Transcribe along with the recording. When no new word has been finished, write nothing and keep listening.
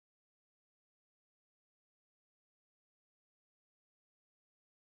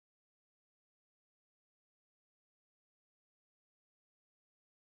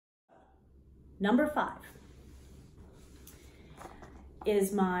Number 5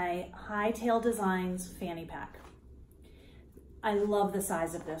 is my Hightail Designs fanny pack. I love the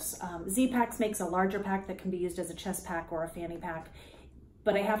size of this. Z-Packs makes a larger pack that can be used as a chest pack or a fanny pack,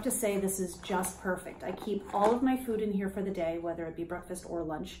 but I have to say this is just perfect. I keep all of my food in here for the day, whether it be breakfast or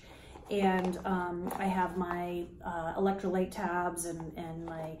lunch, and I have my electrolyte tabs and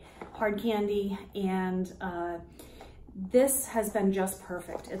my hard candy, and this has been just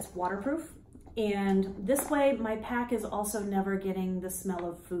perfect. It's waterproof, and this way my pack is also never getting the smell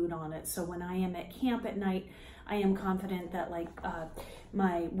of food on it. So when I am at camp at night, I am confident that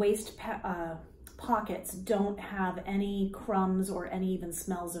my waist pockets don't have any crumbs or any even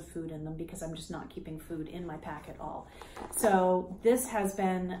smells of food in them, because I'm just not keeping food in my pack at all. So this has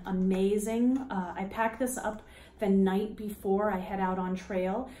been amazing. I pack this up the night before I head out on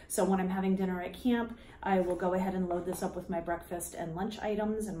trail. So when I'm having dinner at camp, I will go ahead and load this up with my breakfast and lunch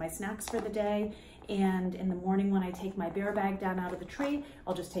items and my snacks for the day. And in the morning when I take my bear bag down out of the tree,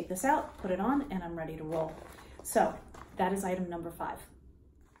 I'll just take this out, put it on, and I'm ready to roll. So that is item number 5.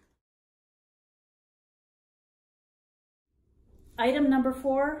 Item number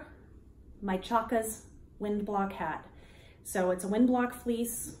 4, my Chaka's wind block hat. So it's a wind block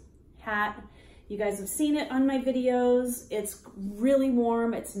fleece hat. You guys have seen it on my videos. It's really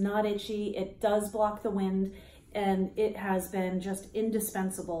warm, it's not itchy, it does block the wind, and it has been just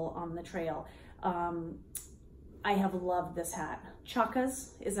indispensable on the trail. I have loved this hat.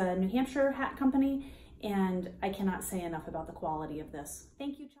 Chaka's is a New Hampshire hat company, and I cannot say enough about the quality of this.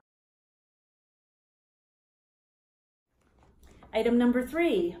 Thank you, Chaka. Item number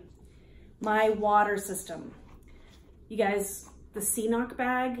 3, my water system. You guys, the CNOC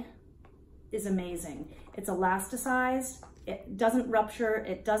bag is amazing. It's elasticized, it doesn't rupture,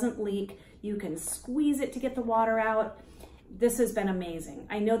 it doesn't leak. You can squeeze it to get the water out. This has been amazing.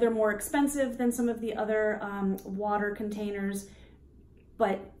 I know they're more expensive than some of the other water containers,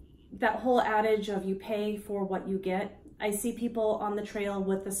 but that whole adage of you pay for what you get. I see people on the trail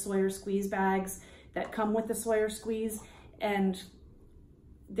with the Sawyer Squeeze bags that come with the Sawyer Squeeze, and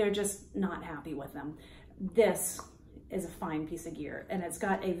they're just not happy with them. This is a fine piece of gear, and it's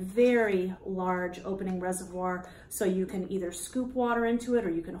got a very large opening reservoir, so you can either scoop water into it or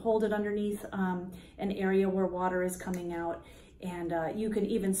you can hold it underneath an area where water is coming out, and you can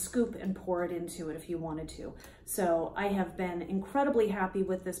even scoop and pour it into it if you wanted to. So I have been incredibly happy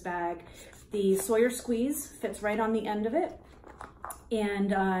with this bag. The Sawyer Squeeze fits right on the end of it,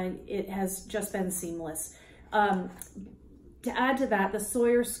 and it has just been seamless. To add to that, the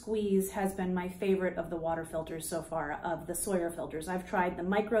Sawyer Squeeze has been my favorite of the water filters so far, of the Sawyer filters. I've tried the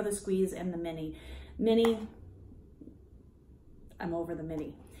Micro, the Squeeze, and the Mini. I'm over the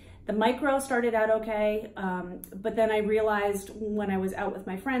Mini. The Micro started out okay, but then I realized when I was out with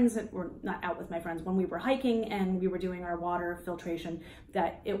my friends, or not out with my friends, when we were hiking and we were doing our water filtration,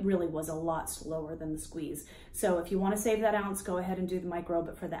 that it really was a lot slower than the Squeeze. So if you want to save that ounce, go ahead and do the Micro,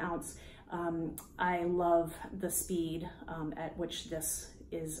 but for the ounce, I love the speed at which this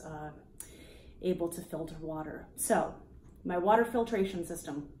is able to filter water. So my water filtration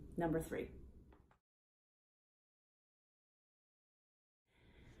system, number 3.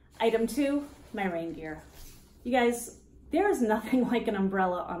 Item 2, my rain gear. You guys, there is nothing like an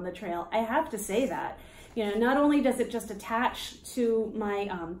umbrella on the trail. I have to say that. You know, not only does it just attach to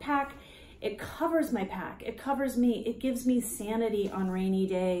my pack, it covers my pack, it covers me, it gives me sanity on rainy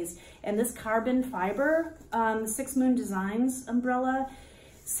days. And this carbon fiber 6 Moon Designs umbrella,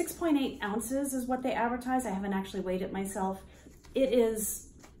 6.8 ounces is what they advertise. I haven't actually weighed it myself. It is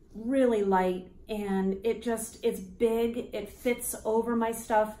really light, and it's big, it fits over my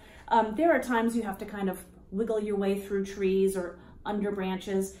stuff. There are times you have to kind of wiggle your way through trees or under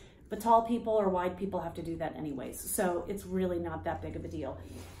branches, but tall people or wide people have to do that anyways. So it's really not that big of a deal.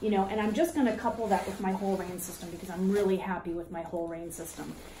 You know, and I'm just gonna couple that with my whole rain system because I'm really happy with my whole rain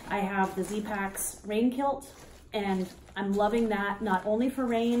system. I have the Z-Packs rain kilt, and I'm loving that, not only for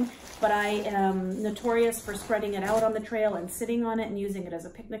rain, but I am notorious for spreading it out on the trail and sitting on it and using it as a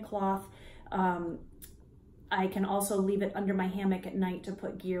picnic cloth. I can also leave it under my hammock at night to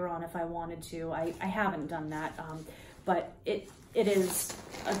put gear on if I wanted to. I haven't done that, but it is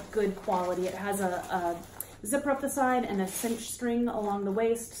a good quality. It has a zipper up the side and a cinch string along the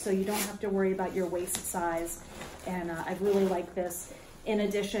waist, so you don't have to worry about your waist size. And I really like this. In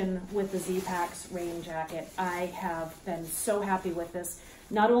addition, with the Z-Packs rain jacket, I have been so happy with this.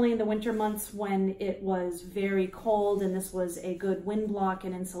 Not only in the winter months when it was very cold and this was a good wind block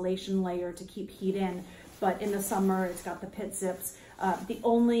and insulation layer to keep heat in, but in the summer it's got the pit zips. The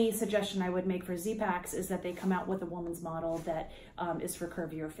only suggestion I would make for Z-Packs is that they come out with a woman's model that is for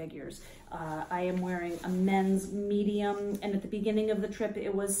curvier figures. I am wearing a men's medium, and at the beginning of the trip,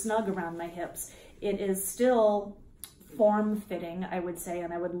 it was snug around my hips. It is still form-fitting, I would say,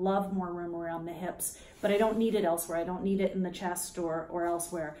 and I would love more room around the hips, but I don't need it elsewhere. I don't need it in the chest or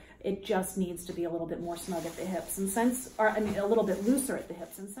elsewhere. It just needs to be a little bit more snug at the hips, and a little bit looser at the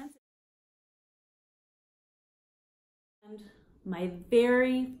hips. And my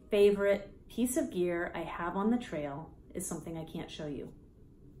very favorite piece of gear I have on the trail is something I can't show you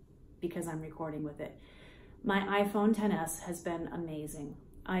because I'm recording with it. My iPhone XS has been amazing.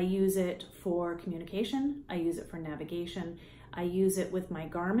 I use it for communication. I use it for navigation. I use it with my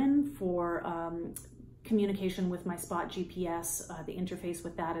Garmin for communication with my Spot GPS. The interface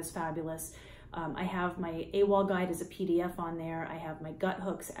with that is fabulous. I have my AWOL guide as a PDF on there. I have my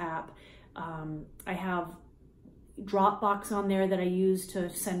Guthooks app. I have Dropbox on there that I use to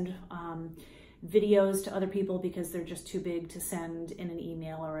send videos to other people because they're just too big to send in an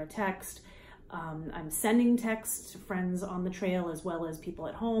email or a text. I'm sending texts to friends on the trail as well as people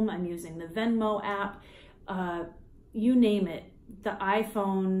at home. I'm using the Venmo app. You name it, the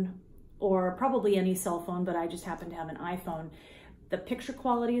iPhone, or probably any cell phone, but I just happen to have an iPhone. The picture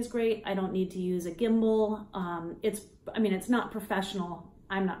quality is great. I don't need to use a gimbal. It's not professional.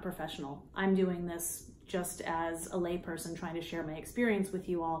 I'm not professional. I'm doing this just as a layperson trying to share my experience with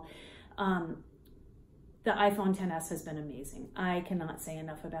you all. The iPhone XS has been amazing. I cannot say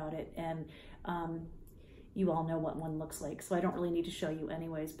enough about it, and you all know what one looks like, so I don't really need to show you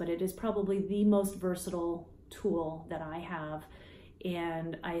anyways, but it is probably the most versatile tool that I have,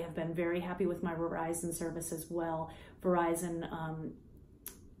 and I have been very happy with my Verizon service as well. Verizon,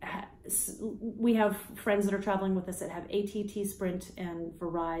 we have friends that are traveling with us that have AT&T, Sprint, and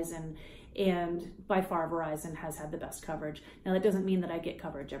Verizon, and by far Verizon has had the best coverage. Now that doesn't mean that I get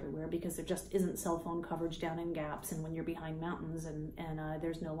coverage everywhere because there just isn't cell phone coverage down in gaps and when you're behind mountains and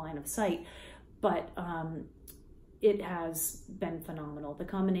there's no line of sight, but it has been phenomenal. The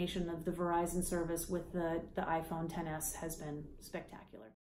combination of the Verizon service with the iPhone XS has been spectacular.